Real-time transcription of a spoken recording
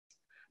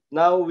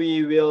Now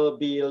we will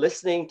be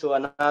listening to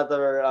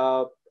another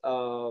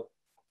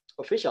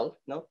official,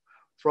 no,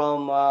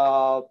 from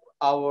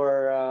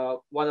our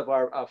one of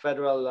our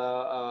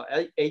federal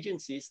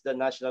agencies, the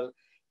National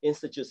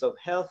Institutes of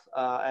Health,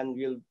 and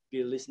we'll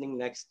be listening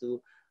next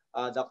to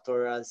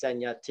Dr.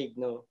 Xenia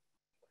Tigno.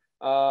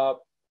 Uh,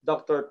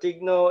 Dr.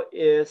 Tigno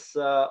is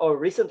or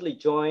recently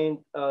joined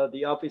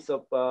the Office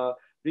of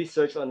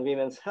Research on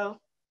Women's Health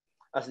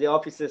as the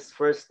office's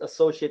first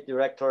associate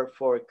director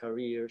for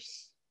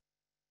careers.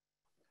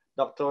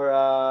 Dr.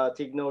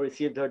 Tigno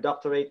received her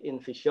doctorate in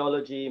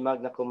physiology,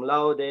 magna cum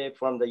laude,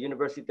 from the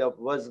University of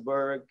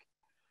Würzburg,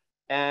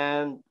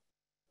 and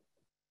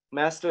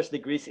master's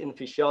degrees in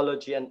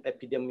physiology and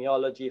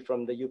epidemiology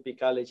from the UP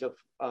College of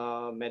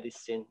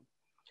Medicine.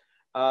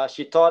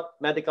 She taught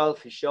medical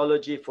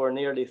physiology for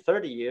nearly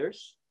 30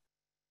 years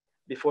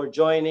before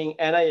joining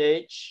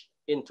NIH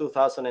in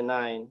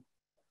 2009.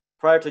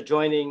 Prior to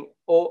joining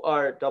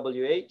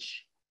ORWH,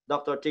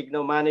 Dr.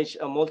 Tigno managed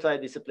a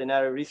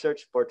multidisciplinary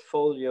research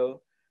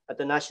portfolio at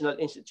the National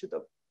Institute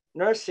of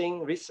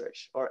Nursing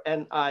Research, or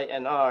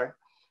NINR,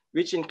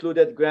 which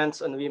included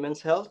grants on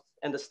women's health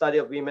and the study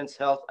of women's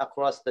health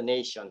across the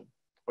nation,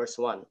 or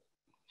SWAN.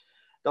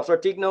 Dr.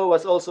 Tigno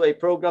was also a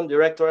program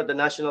director at the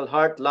National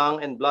Heart,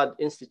 Lung, and Blood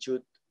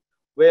Institute,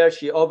 where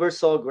she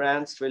oversaw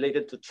grants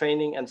related to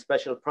training and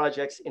special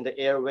projects in the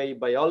airway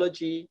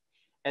biology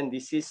and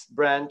disease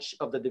branch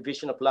of the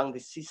Division of Lung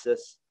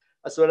Diseases,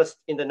 as well as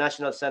in the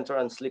National Center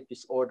on Sleep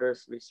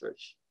Disorders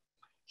Research.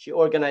 She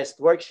organized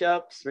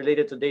workshops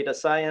related to data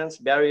science,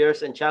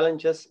 barriers and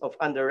challenges of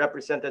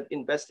underrepresented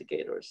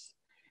investigators,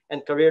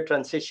 and career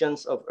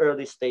transitions of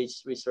early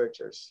stage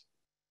researchers.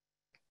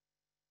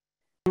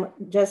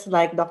 Just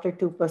like Dr.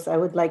 Tupas, I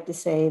would like to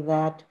say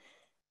that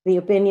the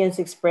opinions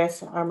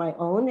expressed are my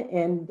own,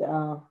 and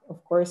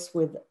of course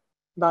with a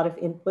lot of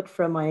input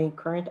from my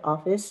current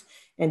office,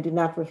 and do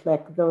not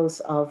reflect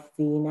those of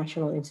the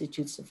National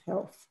Institutes of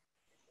Health.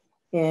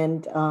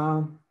 And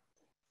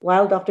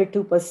while Dr.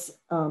 Tupas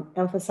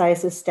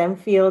emphasizes STEM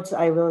fields,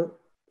 I will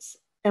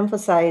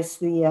emphasize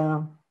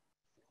the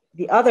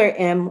other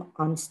M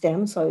on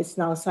STEM. So it's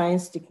now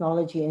science,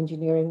 technology,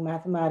 engineering,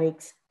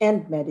 mathematics,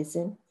 and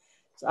medicine.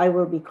 So I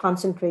will be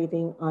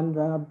concentrating on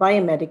the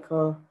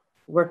biomedical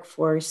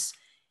workforce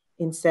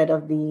instead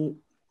of the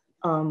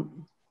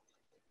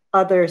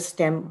other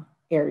STEM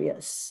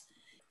areas.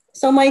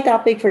 So my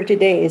topic for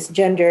today is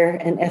gender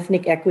and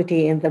ethnic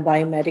equity in the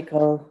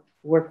biomedical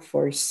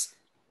workforce.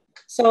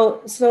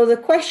 So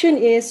the question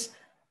is,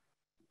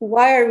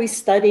 why are we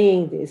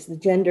studying this, the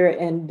gender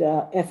and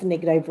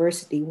ethnic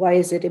diversity? Why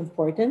is it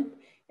important?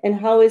 And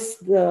how is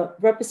the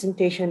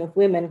representation of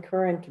women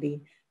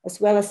currently,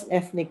 as well as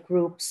ethnic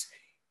groups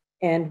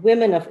and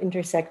women of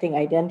intersecting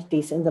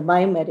identities in the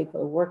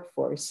biomedical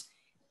workforce?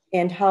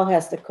 And how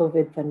has the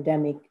COVID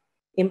pandemic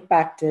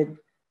impacted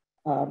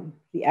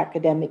the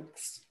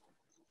academics,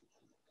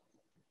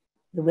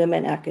 the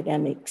women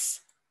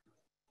academics?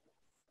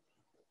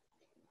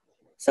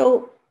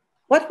 So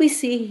what we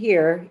see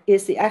here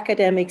is the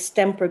academic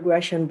STEM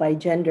progression by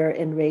gender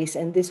and race,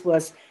 and this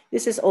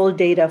is all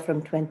data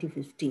from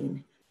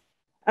 2015.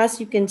 As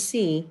you can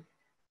see,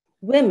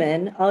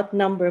 women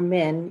outnumber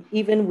men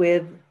even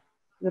with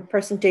the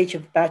percentage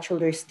of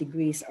bachelor's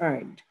degrees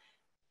earned,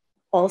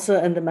 also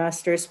in the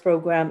master's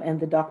program and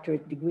the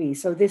doctorate degree.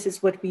 So this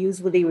is what we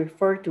usually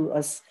refer to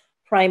as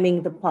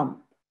priming the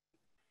pump.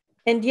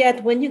 And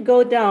yet when you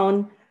go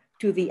down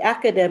to the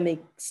academic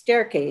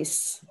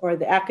staircase or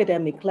the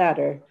academic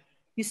ladder,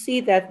 you see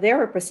that their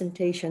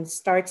representation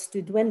starts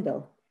to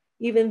dwindle,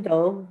 even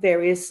though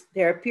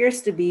there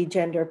appears to be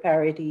gender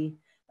parity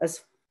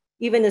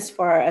even as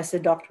far as the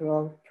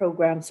doctoral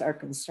programs are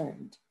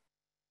concerned.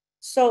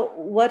 So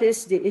what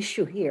is the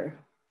issue here?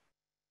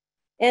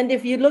 And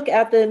if you look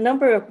at the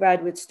number of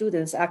graduate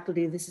students,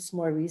 actually this is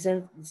more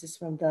recent. This is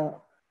from the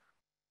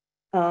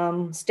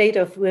State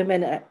of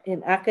Women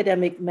in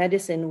Academic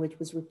Medicine, which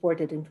was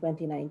reported in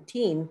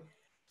 2019,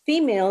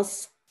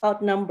 females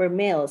outnumber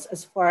males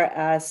as far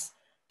as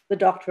the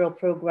doctoral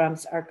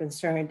programs are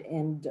concerned,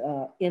 and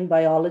in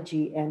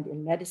biology and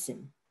in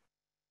medicine.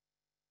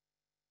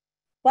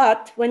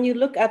 But when you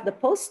look at the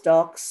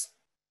postdocs,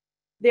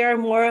 there are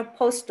more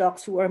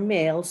postdocs who are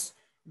males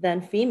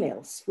than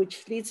females,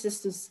 which leads us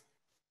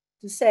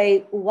to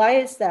say, why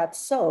is that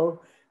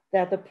so?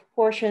 That the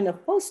proportion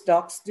of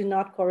postdocs do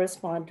not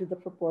correspond to the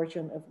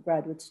proportion of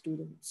graduate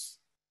students.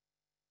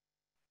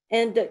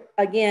 And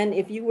again,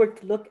 if you were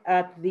to look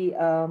at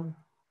the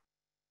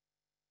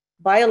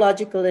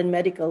biological and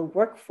medical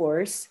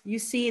workforce, you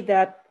see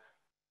that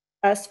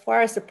as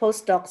far as the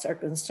postdocs are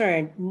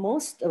concerned,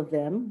 most of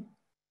them,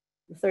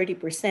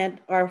 30%,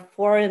 are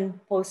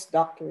foreign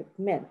postdoctorate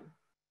men.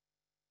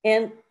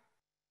 And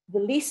the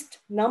least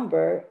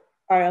number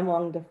are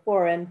among the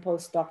foreign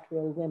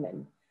postdoctoral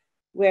women,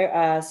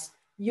 whereas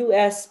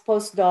US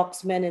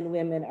postdocs, men and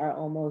women, are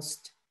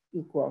almost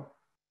equal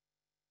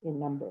in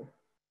number.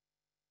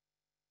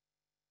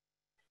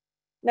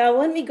 Now,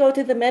 when we go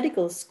to the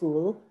medical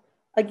school,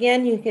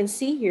 again, you can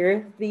see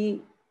here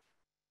the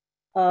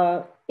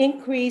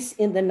increase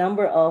in the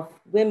number of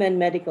women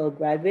medical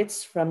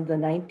graduates from the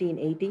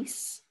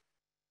 1980s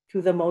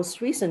to the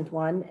most recent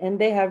one, and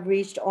they have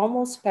reached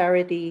almost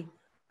parity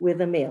with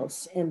the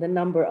males, and the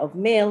number of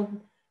male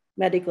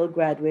medical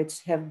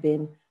graduates have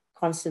been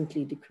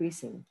constantly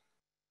decreasing.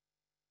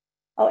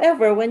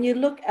 However, when you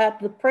look at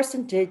the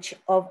percentage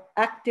of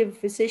active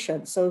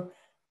physicians, so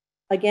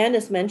again,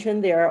 as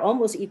mentioned, there are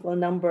almost equal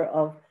number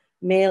of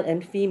male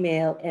and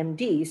female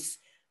MDs,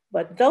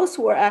 but those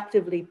who are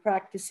actively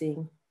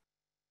practicing,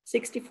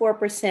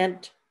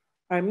 64%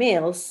 are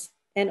males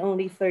and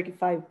only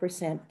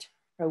 35%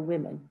 are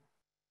women.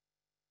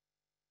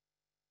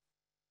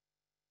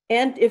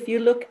 And if you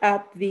look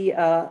at the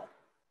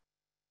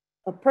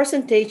a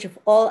percentage of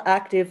all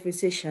active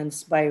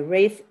physicians by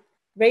race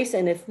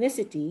and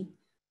ethnicity,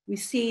 we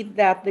see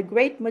that the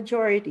great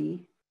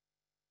majority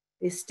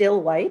is still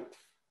white,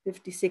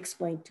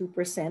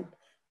 56.2%,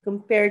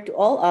 compared to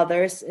all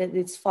others, and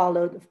it's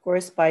followed, of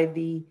course, by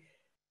the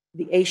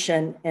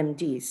Asian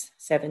MDs,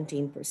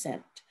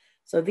 17%.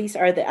 So these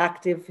are the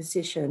active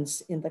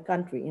physicians in the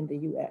country, in the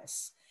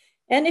US.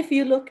 And if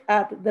you look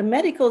at the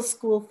medical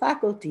school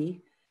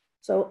faculty,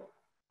 so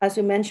as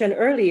we mentioned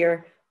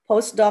earlier,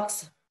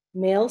 postdocs,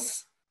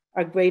 males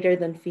are greater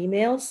than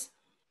females,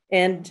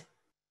 and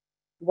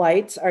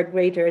whites are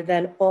greater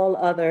than all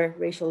other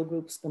racial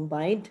groups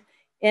combined.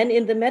 And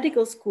in the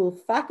medical school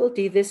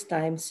faculty this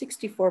time,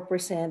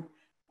 64%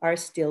 are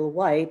still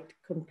white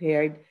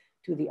compared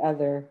to the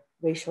other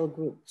racial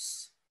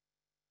groups.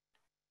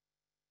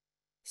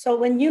 So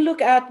when you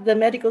look at the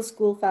medical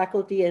school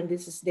faculty, and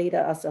this is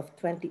data as of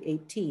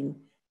 2018,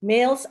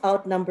 males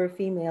outnumber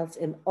females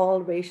in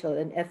all racial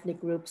and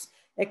ethnic groups,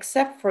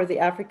 except for the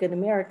African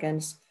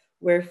Americans,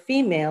 where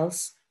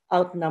females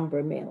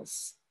outnumber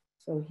males.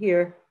 So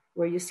here,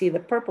 where you see the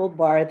purple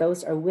bar,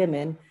 those are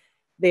women.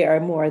 They are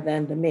more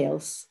than the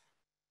males.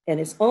 And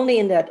it's only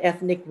in that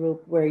ethnic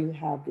group where you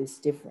have this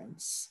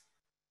difference.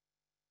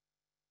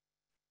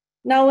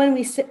 Now,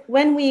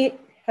 when we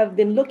have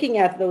been looking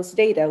at those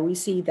data, we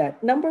see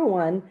that number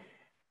one,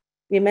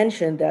 we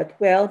mentioned that,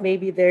 well,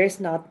 maybe there is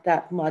not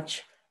that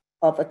much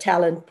of a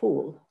talent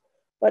pool.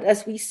 But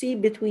as we see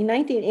between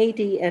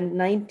 1980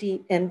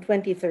 and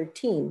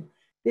 2013,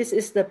 this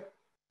is the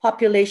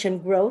population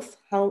growth,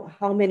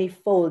 how many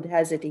fold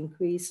has it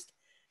increased?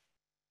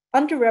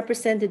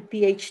 Underrepresented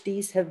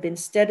PhDs have been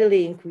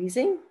steadily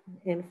increasing,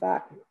 in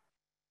fact,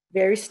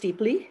 very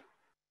steeply,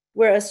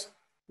 whereas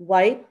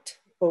white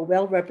or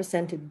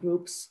well-represented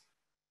groups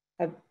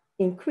have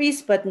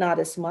increased, but not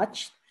as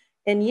much.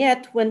 And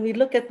yet, when we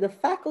look at the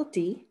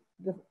faculty,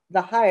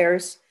 the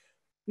hires,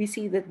 we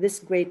see that this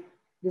great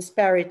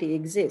disparity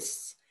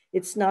exists.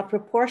 It's not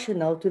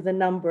proportional to the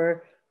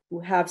number who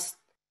have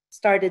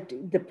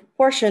started, the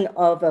proportion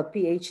of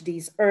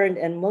PhDs earned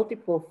and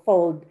multiple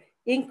fold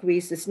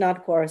increase does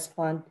not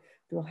correspond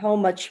to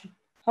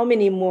how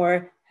many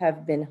more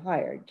have been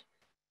hired.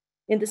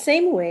 In the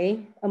same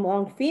way,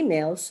 among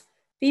females,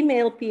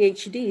 female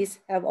PhDs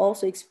have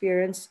also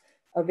experienced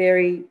a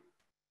very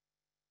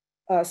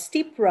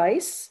steep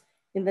rise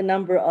in the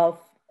number of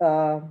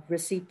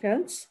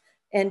recipients,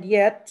 and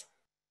yet,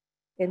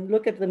 and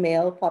look at the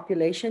male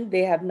population,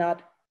 they have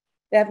not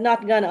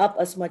gone up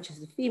as much as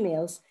the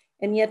females,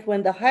 and yet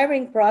when the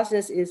hiring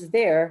process is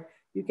there,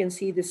 you can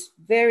see this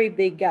very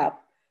big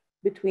gap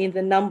between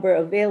the number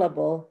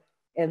available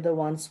and the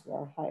ones who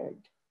are hired.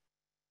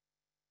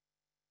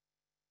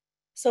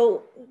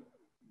 So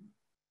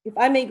if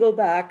I may go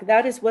back,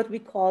 that is what we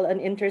call an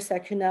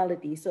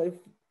intersectionality. So if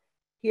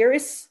here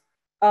is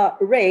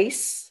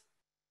race,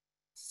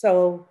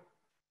 so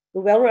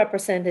the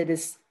well-represented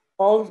is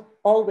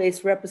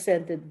always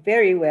represented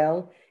very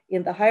well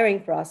in the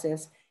hiring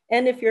process.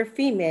 And if you're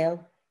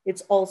female,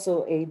 it's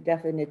also a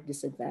definite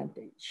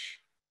disadvantage.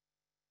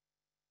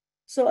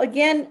 So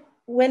again,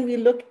 when we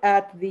look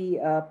at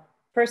the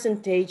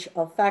percentage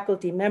of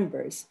faculty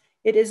members,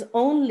 it is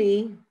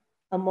only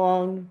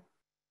among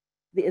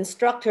the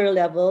instructor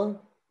level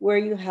where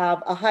you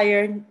have a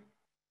higher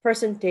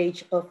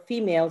percentage of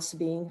females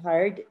being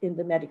hired in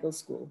the medical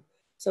school.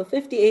 So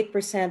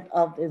 58%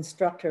 of the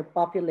instructor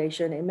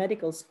population in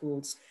medical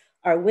schools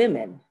are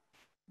women.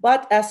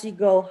 But as you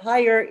go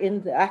higher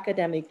in the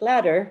academic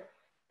ladder,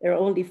 there are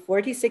only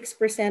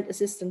 46%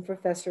 assistant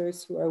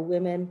professors who are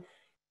women,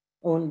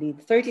 only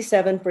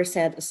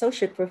 37%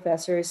 associate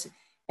professors,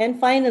 and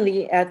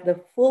finally, at the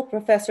full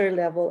professor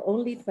level,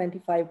 only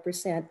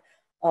 25%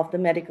 of the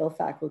medical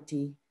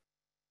faculty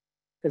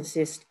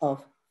consist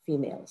of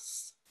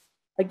females.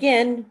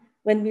 Again,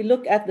 when we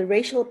look at the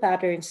racial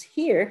patterns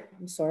here,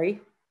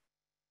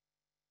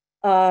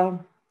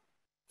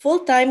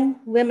 full-time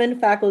women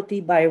faculty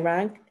by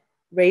rank,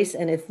 race,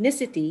 and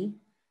ethnicity,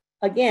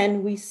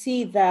 again, we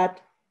see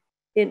that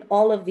in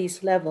all of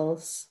these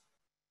levels,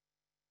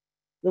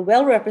 the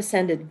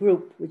well-represented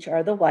group, which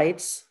are the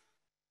whites,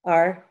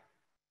 are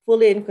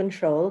fully in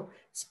control,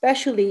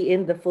 especially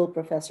in the full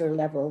professor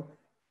level,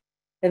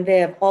 and they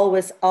have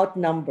always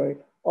outnumbered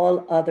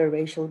all other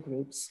racial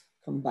groups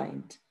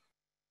combined.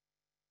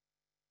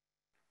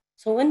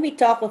 So when we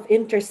talk of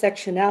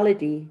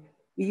intersectionality,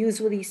 we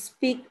usually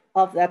speak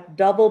of that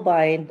double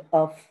bind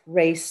of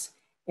race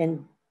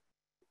and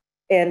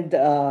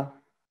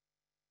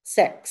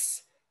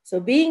sex. So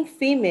being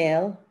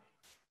female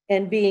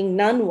and being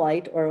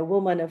non-white or a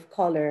woman of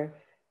color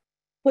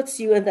puts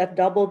you in that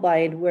double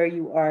bind where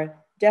you are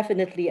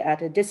definitely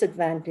at a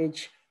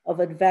disadvantage of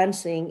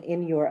advancing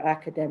in your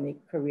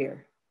academic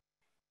career.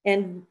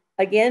 And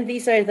again,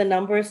 these are the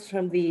numbers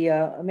from the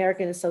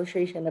American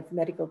Association of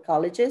Medical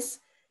Colleges.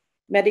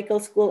 Medical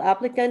school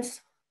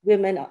applicants,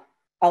 women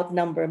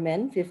outnumber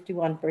men,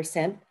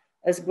 51%.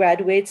 As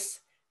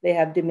graduates, they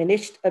have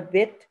diminished a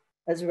bit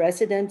as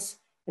residents.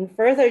 And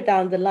further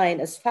down the line,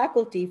 as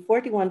faculty,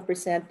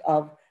 41%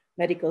 of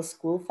medical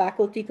school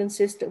faculty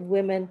consist of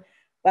women,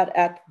 but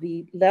at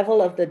the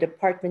level of the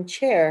department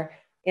chair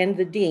and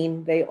the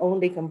dean, they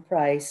only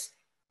comprise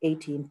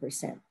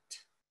 18%.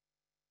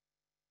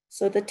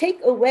 So the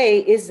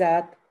takeaway is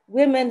that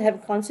women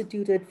have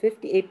constituted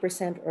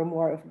 58% or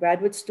more of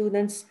graduate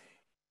students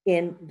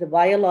in the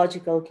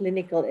biological,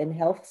 clinical, and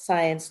health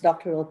science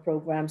doctoral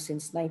program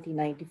since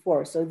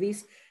 1994. So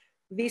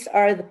these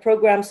are the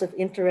programs of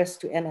interest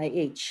to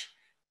NIH.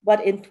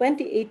 But in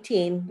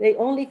 2018, they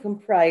only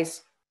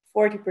comprise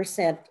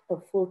 40%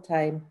 of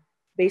full-time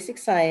basic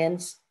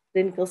science,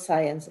 clinical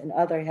science, and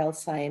other health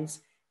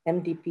science,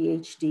 MD,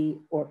 PhD,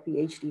 or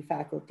PhD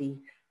faculty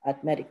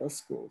at medical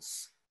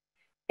schools.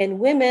 And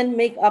women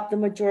make up the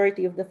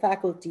majority of the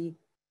faculty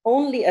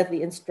only at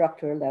the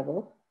instructor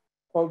level,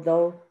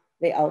 although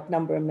they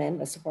outnumber men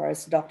as far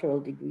as doctoral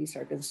degrees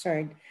are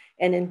concerned.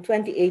 And in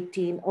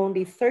 2018,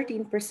 only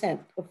 13%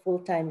 of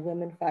full-time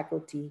women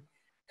faculty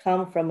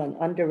come from an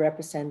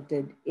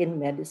underrepresented in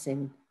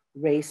medicine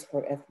race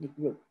or ethnic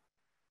group.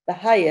 The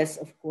highest,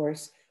 of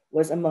course,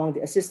 was among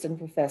the assistant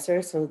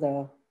professors, so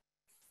the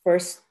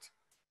first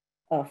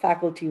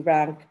faculty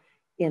rank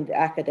in the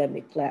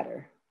academic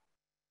ladder.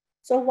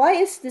 So why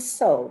is this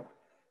so?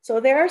 So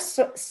there are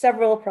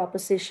several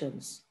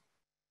propositions.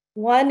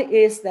 One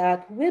is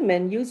that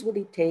women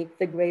usually take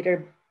the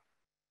greater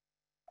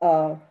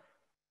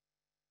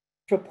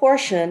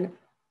proportion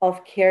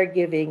of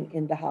caregiving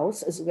in the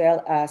house as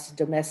well as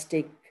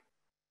domestic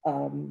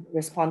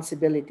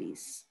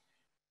responsibilities.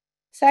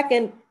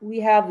 Second,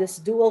 we have this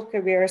dual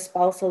career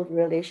spousal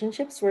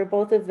relationships where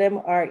both of them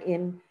are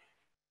in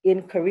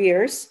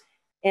careers,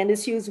 and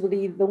it's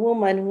usually the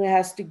woman who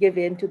has to give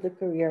in to the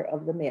career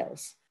of the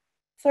males.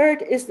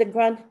 Third is the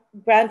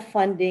grant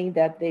funding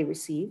that they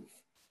receive.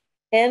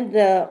 And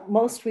the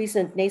most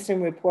recent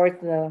NASEM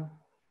report,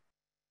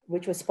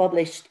 which was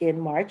published in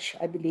March,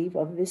 I believe,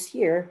 of this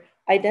year,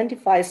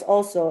 identifies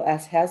also,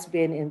 as has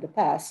been in the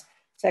past,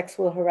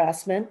 sexual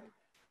harassment,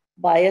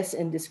 bias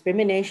and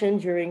discrimination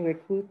during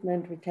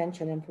recruitment,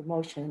 retention, and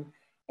promotion,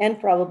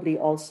 and probably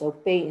also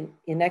pay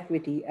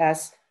inequity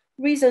as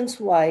reasons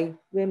why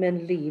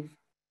women leave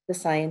the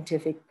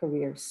scientific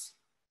careers.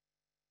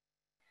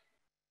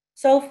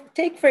 So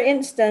take, for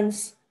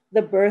instance,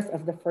 the birth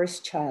of the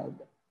first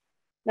child.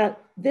 Now,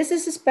 this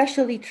is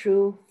especially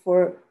true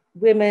for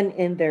women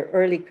in their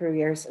early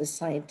careers as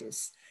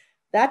scientists.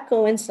 That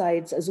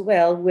coincides as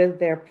well with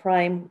their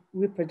prime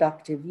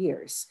reproductive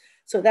years.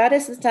 So that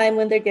is the time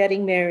when they're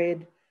getting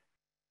married,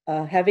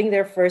 having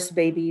their first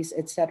babies,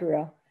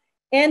 etc.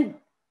 And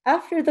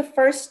after the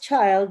first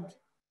child,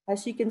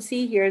 as you can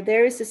see here,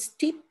 there is a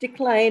steep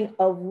decline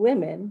of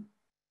women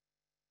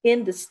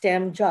in the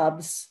STEM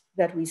jobs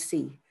that we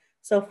see.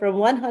 So from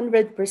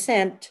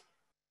 100%,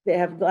 they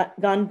have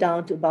gone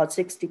down to about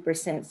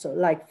 60%. So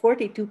like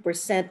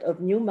 42% of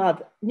new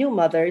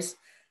mothers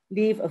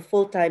leave a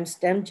full-time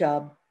STEM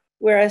job,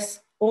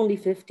 whereas only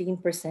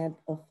 15%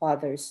 of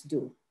fathers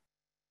do.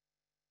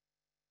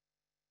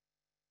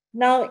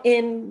 Now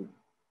in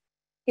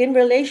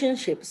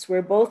relationships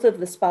where both of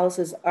the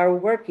spouses are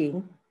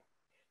working,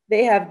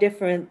 they have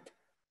different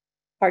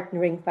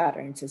partnering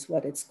patterns is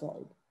what it's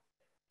called.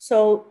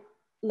 So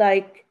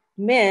like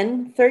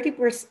men,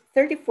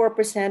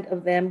 34%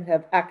 of them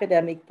have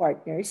academic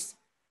partners,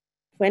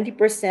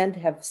 20%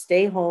 have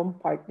stay-home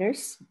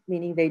partners,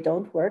 meaning they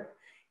don't work,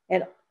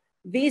 and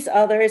these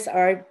others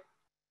are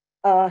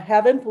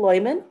have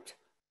employment,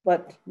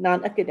 but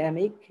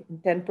non-academic,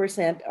 and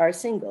 10% are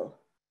single.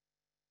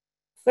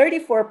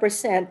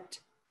 34%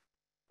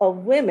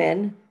 of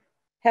women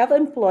have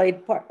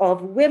employed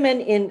of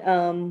women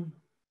in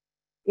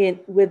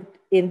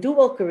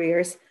dual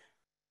careers.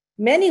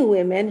 Many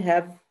women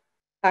have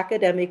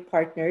academic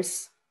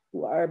partners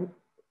who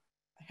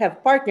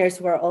have partners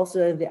who are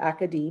also in the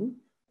academe.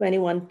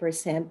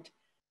 21%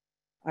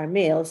 are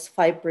males,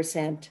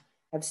 5%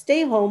 have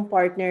stay-home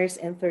partners,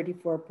 and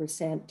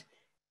 34%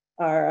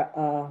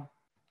 are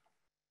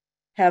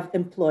have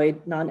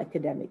employed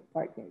non-academic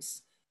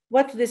partners.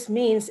 What this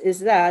means is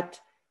that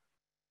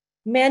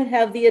men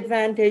have the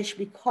advantage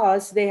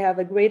because they have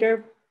a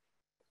greater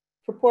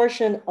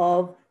proportion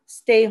of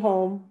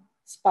stay-home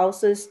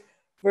spouses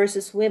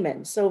versus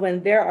women. So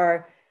when there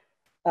are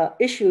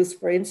issues,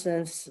 for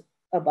instance,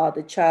 about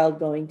the child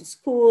going to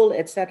school,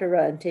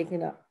 etc., and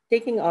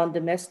taking on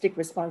domestic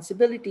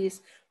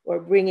responsibilities, or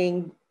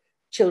bringing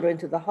children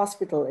to the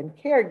hospital and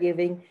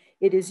caregiving,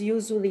 it is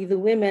usually the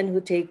women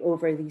who take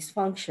over these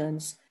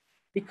functions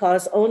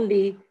because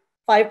only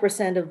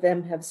 5% of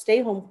them have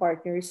stay-home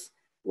partners,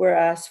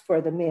 whereas for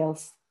the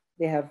males,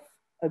 they have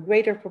a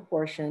greater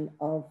proportion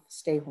of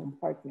stay-home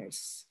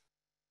partners.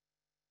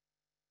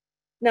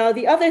 Now,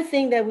 the other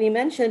thing that we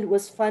mentioned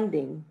was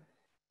funding.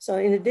 So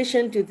in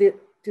addition to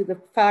the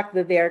fact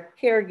that they are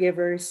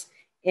caregivers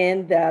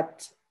and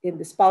that in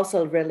the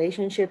spousal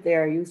relationship, they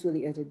are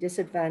usually at a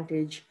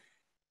disadvantage,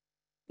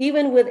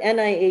 even with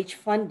NIH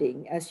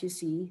funding, as you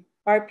see,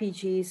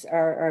 RPGs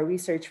are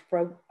research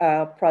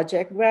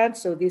project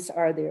grants. So these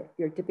are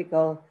your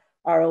typical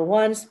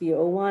R01s,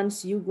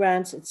 BO1s, U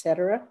grants,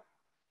 etc.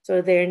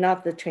 So they're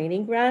not the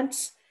training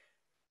grants.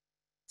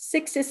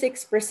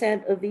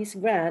 66% of these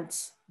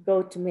grants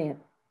go to men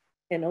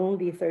and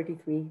only 30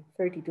 to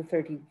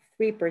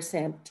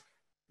 33%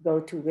 go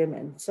to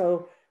women.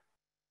 So,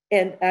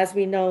 and as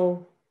we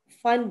know,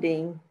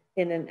 funding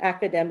in an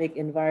academic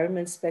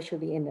environment,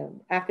 especially in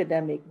an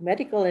academic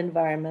medical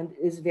environment,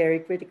 is very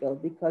critical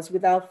because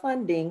without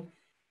funding,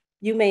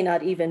 you may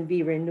not even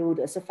be renewed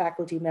as a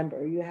faculty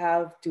member. You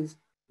have to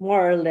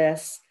more or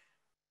less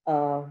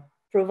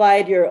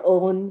provide your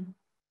own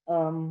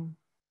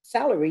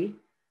salary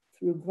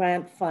through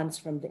grant funds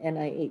from the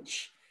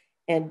NIH.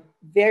 And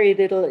very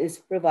little is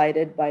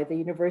provided by the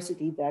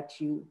university that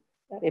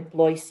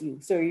employs you.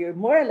 So you're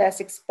more or less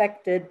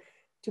expected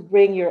to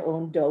bring your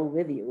own dough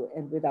with you.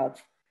 And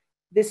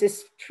this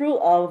is true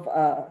of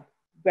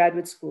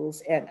graduate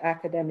schools and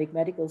academic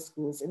medical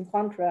schools, in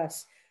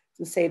contrast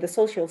to say the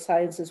social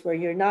sciences where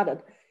you're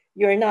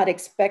not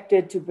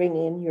expected to bring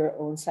in your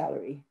own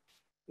salary.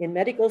 In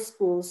medical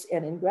schools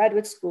and in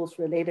graduate schools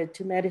related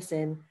to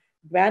medicine,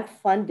 grant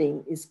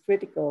funding is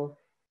critical,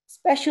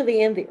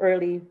 especially in the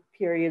early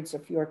periods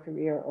of your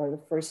career or the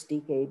first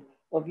decade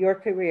of your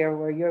career,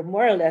 where you're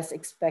more or less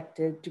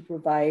expected to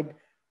provide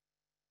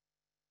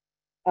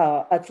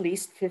at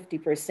least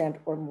 50%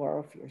 or more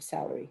of your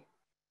salary.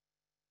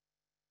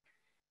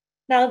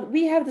 Now,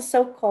 we have the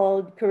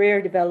so-called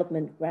career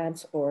development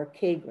grants or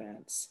K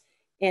grants.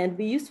 And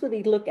we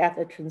usually look at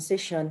the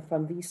transition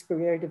from these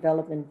career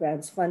development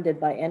grants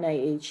funded by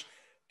NIH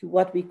to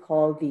what we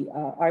call the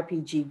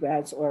RPG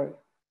grants or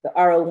the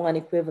R01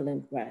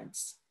 equivalent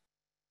grants.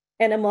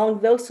 And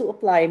among those who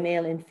apply,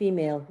 male and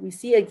female, we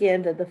see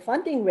again that the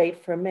funding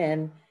rate for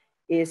men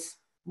is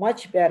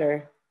much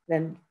better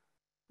than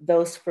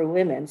those for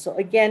women. So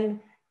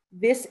again,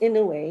 this in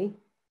a way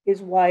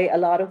is why a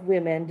lot of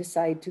women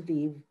decide to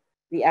leave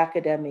the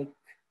academic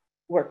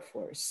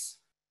workforce.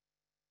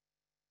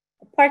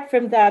 Apart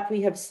from that,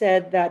 we have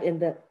said that in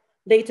the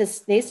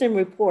latest NASEM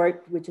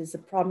report, which is the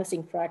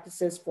promising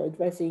practices for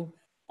addressing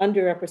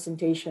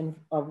underrepresentation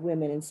of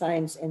women in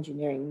science,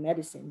 engineering,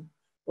 medicine,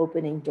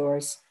 opening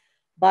doors,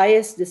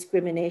 bias,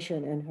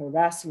 discrimination, and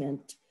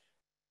harassment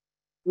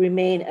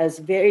remain as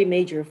very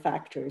major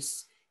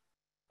factors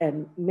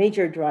and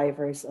major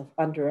drivers of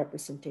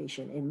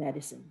underrepresentation in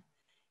medicine.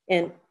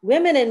 And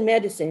women in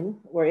medicine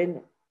or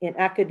in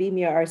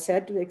academia are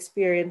said to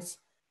experience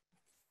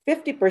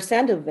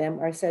 50% of them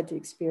are said to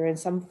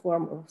experience some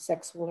form of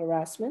sexual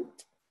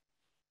harassment.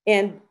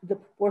 And the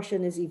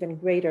proportion is even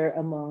greater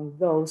among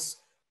those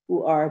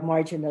who are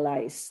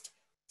marginalized,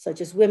 such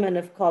as women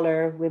of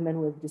color, women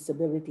with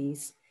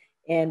disabilities,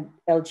 and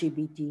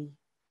LGBTQIA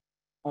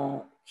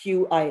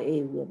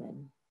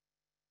women.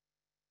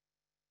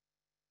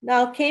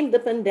 Now came the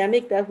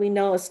pandemic that we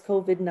know as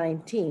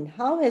COVID-19.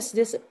 How has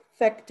this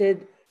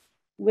affected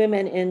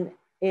women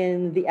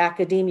in the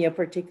academia,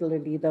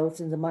 particularly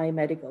those in the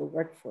biomedical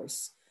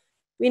workforce?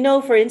 We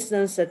know, for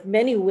instance, that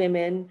many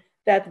women,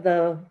 that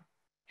the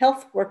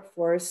health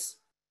workforce,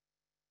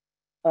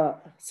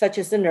 such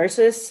as the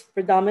nurses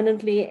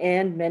predominantly,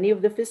 and many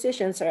of the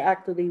physicians are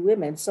actually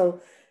women. So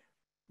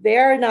they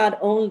are not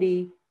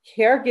only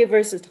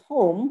caregivers at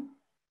home,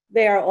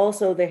 they are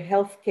also the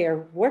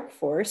healthcare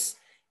workforce.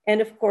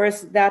 And of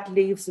course, that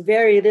leaves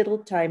very little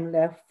time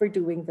left for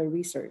doing the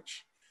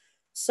research.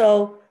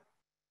 So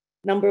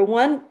number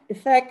one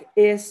effect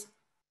is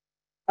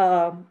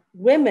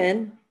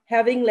women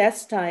having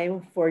less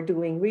time for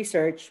doing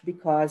research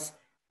because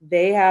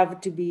they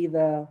have to be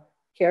the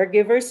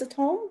caregivers at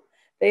home.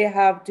 They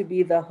have to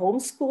be the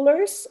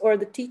homeschoolers or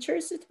the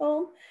teachers at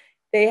home.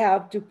 They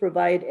have to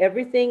provide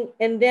everything.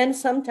 And then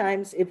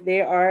sometimes if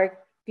they are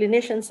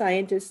clinician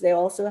scientists, they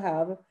also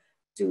have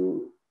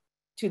to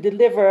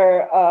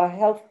deliver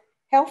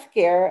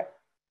healthcare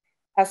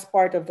as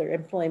part of their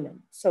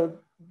employment. So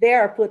they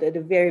are put at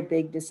a very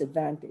big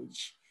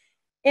disadvantage.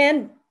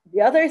 And the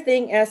other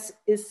thing is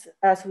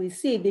as we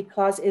see,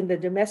 because in the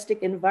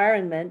domestic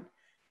environment,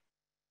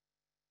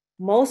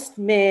 most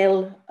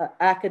male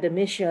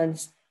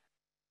academicians,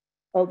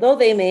 although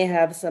they may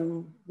have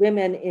some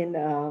women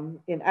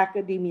in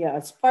academia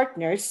as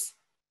partners,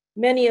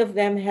 many of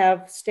them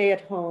have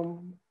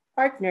stay-at-home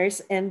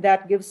partners, and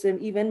that gives them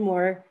even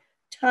more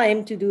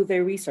time to do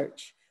their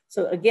research.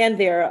 So again,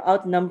 they are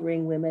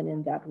outnumbering women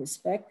in that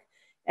respect,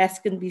 as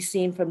can be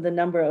seen from the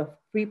number of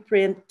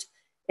preprint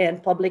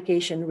and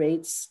publication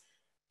rates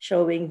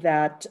showing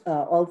that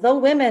although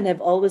women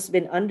have always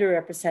been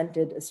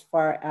underrepresented as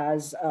far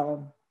as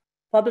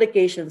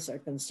publications are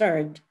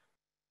concerned,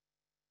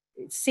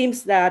 it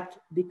seems that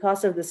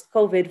because of this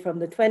COVID, from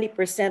the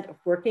 20% of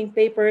working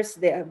papers,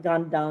 they have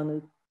gone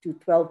down to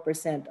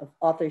 12% of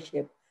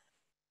authorship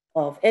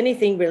of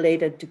anything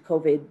related to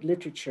COVID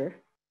literature.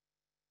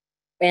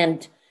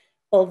 And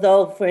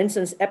although, for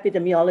instance,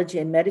 epidemiology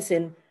and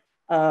medicine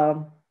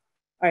are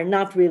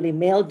not really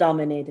male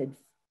dominated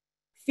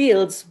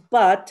fields,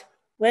 but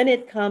when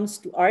it comes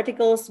to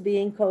articles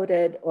being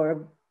coded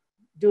or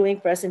doing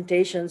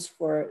presentations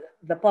for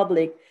the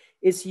public,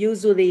 it's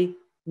usually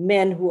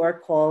men who are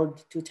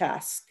called to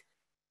task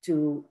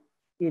to,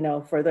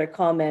 for their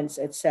comments,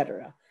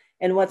 etc.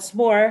 And what's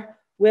more,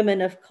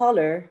 women of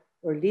color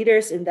or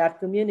leaders in that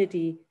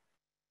community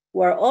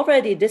who are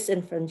already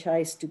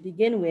disenfranchised to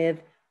begin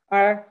with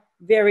are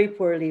very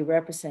poorly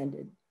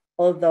represented,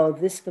 although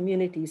these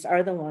communities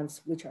are the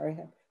ones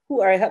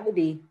who are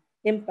heavily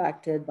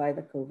impacted by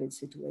the COVID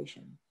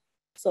situation.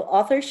 So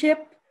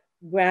authorship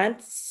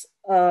grants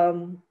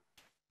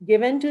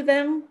given to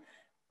them,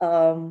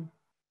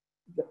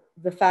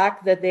 the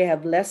fact that they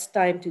have less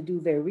time to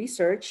do their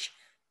research.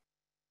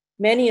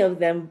 Many of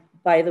them,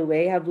 by the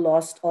way, have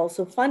lost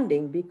also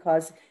funding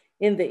because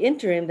in the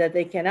interim that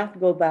they cannot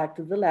go back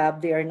to the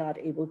lab, they are not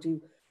able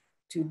to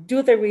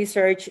do the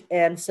research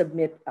and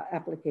submit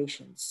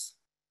applications.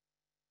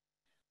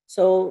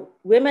 So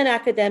women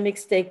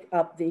academics take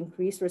up the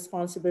increased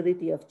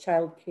responsibility of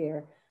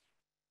childcare,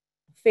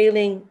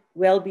 failing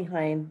well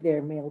behind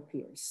their male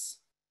peers.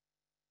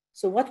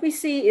 So what we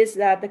see is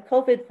that the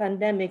COVID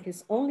pandemic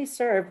has only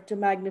served to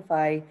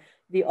magnify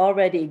the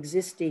already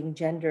existing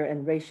gender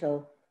and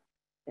racial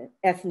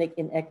ethnic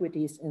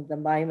inequities in the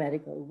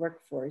biomedical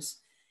workforce.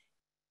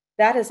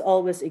 That has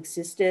always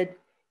existed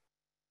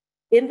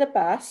in the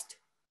past.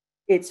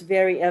 It's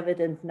very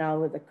evident now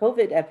with the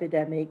COVID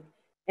epidemic,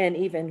 and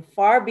even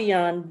far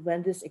beyond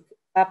when this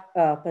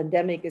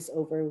pandemic is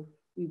over,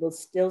 we will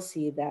still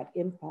see that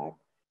impact.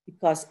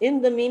 Because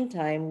in the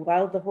meantime,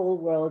 while the whole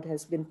world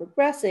has been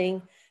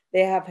progressing,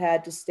 they have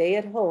had to stay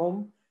at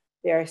home.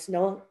 There is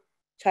no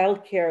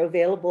childcare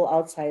available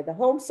outside the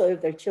home. So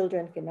if their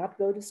children cannot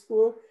go to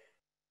school,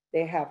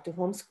 they have to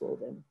homeschool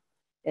them.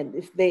 And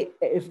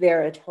if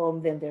they're at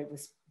home, then their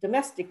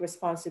domestic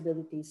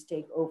responsibilities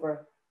take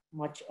over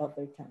much of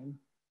their time.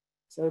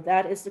 So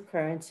that is the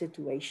current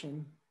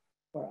situation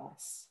for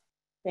us.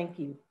 Thank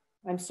you.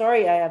 I'm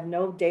sorry I have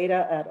no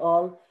data at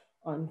all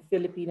on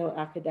Filipino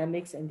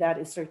academics, and that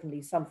is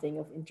certainly something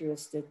of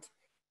interest that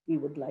we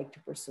would like to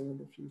pursue in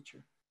the future.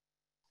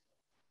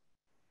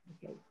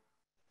 Okay.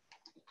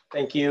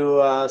 Thank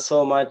you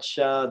so much,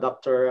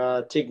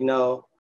 Dr. Tigno.